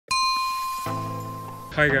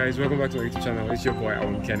Hi guys, welcome back to our YouTube channel. It's your boy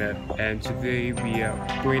Kenneth, and today we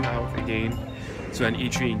are going out again to an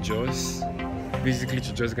eatery in Jos. Basically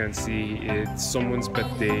to just go and see it's someone's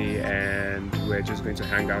birthday, and we're just going to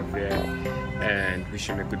hang out there and wish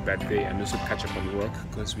him a good birthday and also catch up on work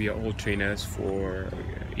because we are all trainers for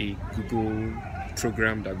a Google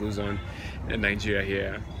program that goes on in Nigeria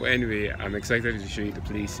here. But anyway, I'm excited to show you the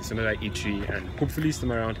place. It's another eatery, and hopefully this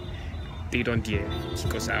time around they don't dare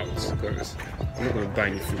kick us out because I'm not going to buy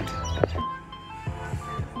any food.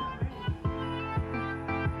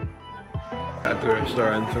 At the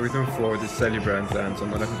restaurant, so waiting for the celebrants and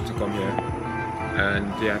some other people to come here, and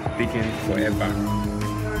they are taking forever.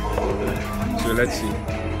 So let's see.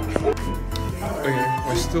 Okay,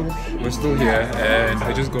 we're still here, and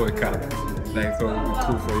I just got a cab that I thought would be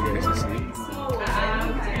cool for you guys to see.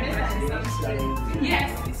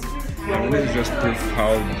 Yes. This is just proof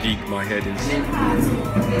how big my head is.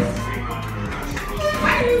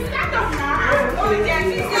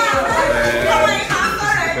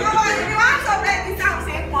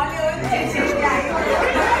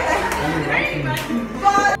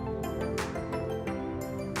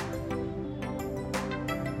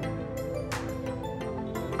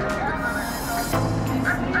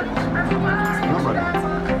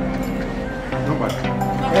 Nobody.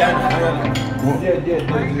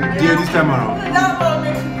 Yeah, this time around.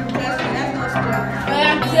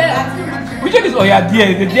 Which one is oh yeah,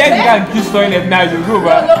 dear? The dear you can't use toilet now, you go,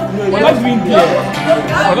 but we're not doing dear.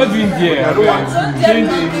 We're not doing dear.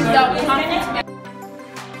 Change it.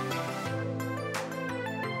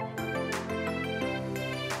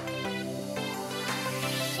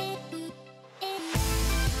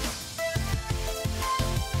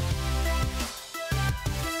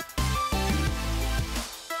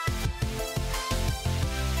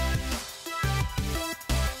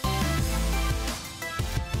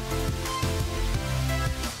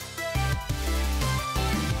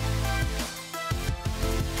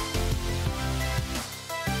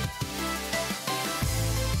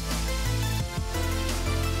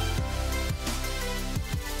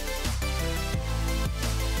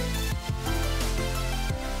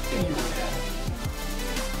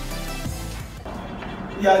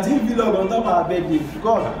 Yeah, I didn't vlog on top of my baby.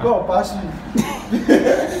 God, pass you.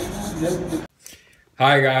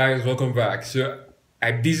 Hi guys, welcome back. So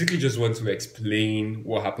I basically just want to explain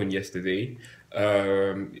what happened yesterday.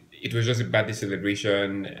 It was just a birthday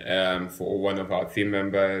celebration for one of our team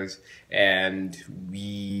members, and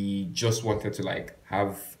we just wanted to like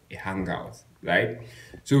have a hangout, right?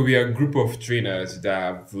 So we are a group of trainers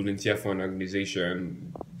that volunteer for an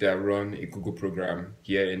organization that run a Google program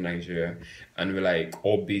here in Nigeria, and we're like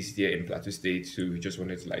all based here in Plateau State. So we just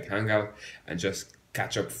wanted to like hang out and just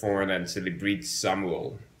catch up fun and celebrate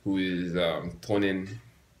Samuel, who is turning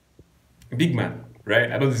a big man,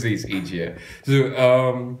 right? I don't say his age here.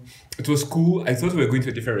 So it was cool. I thought we were going to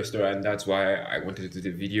a different restaurant. That's why I wanted to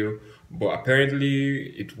do the video. But apparently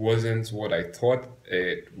it wasn't what I thought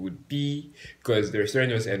it would be, because the restaurant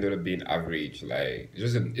just ended up being average. Like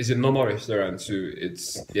it's a normal restaurant, so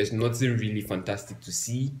there's nothing really fantastic to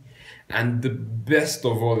see. And the best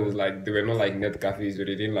of all is like they were not like net cafes, so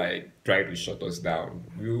they didn't like try to shut us down.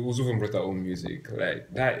 We also even brought our own music.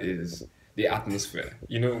 Like that is the atmosphere.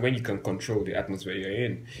 You know, when you can control the atmosphere you're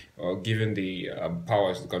in, or given the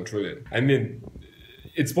powers to control it. I mean,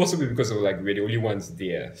 it's possibly because of like we're the only ones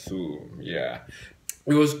there. So yeah,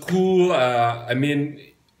 it was cool. I mean,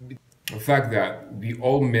 the fact that we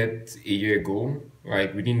all met a year ago,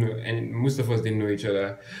 like we didn't know, and most of us didn't know each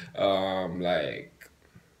other, like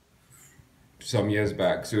some years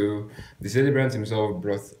back. So the celebrant himself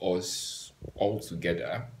brought us all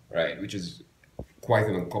together, right, which is quite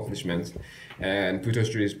an accomplishment, and put us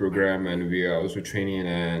through this program, and we are also training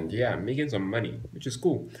and yeah, making some money, which is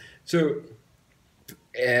cool. So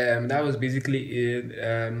that was basically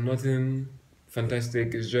it. Nothing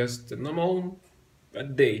fantastic. It's just a normal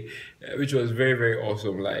day, which was very, very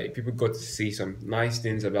awesome. Like people got to see some nice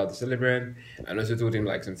things about the celebrant, and also told him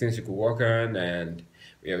like some things he could work on. And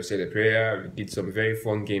we have said a prayer. We did some very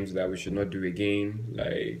fun games that we should not do again.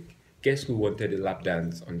 Like guess who wanted a lap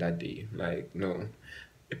dance on that day? Like no.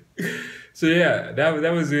 So yeah,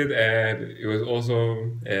 that was it, and it was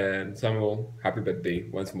awesome. And Samuel, happy birthday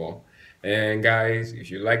once more. And guys,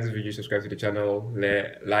 if you like this video, subscribe to the channel,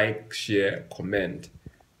 like, share, comment.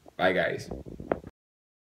 Bye guys.